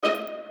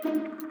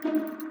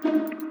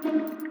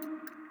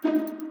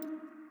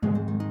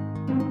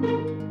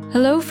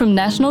Hello from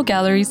National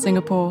Gallery,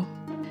 Singapore.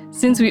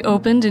 Since we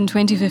opened in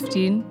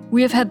 2015,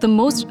 we have had the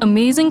most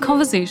amazing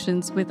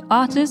conversations with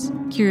artists,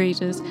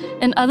 curators,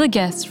 and other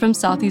guests from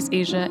Southeast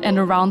Asia and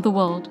around the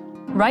world,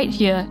 right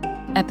here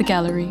at the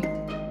gallery.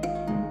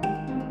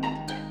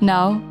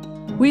 Now,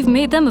 we've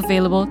made them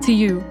available to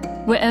you,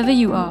 wherever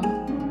you are.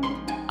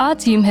 Our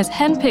team has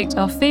handpicked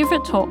our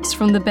favorite talks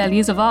from the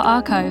bellies of our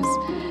archives,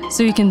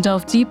 so you can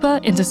delve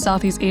deeper into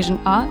Southeast Asian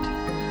art,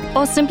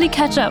 or simply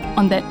catch up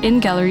on that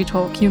in-gallery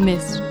talk you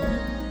missed.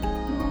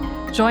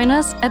 Join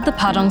us at the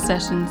Padang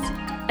sessions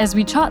as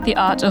we chart the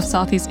art of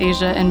Southeast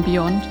Asia and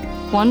beyond,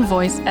 one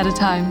voice at a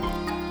time.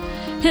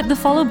 Hit the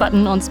follow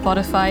button on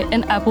Spotify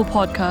and Apple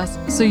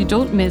Podcasts so you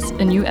don't miss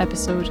a new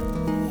episode.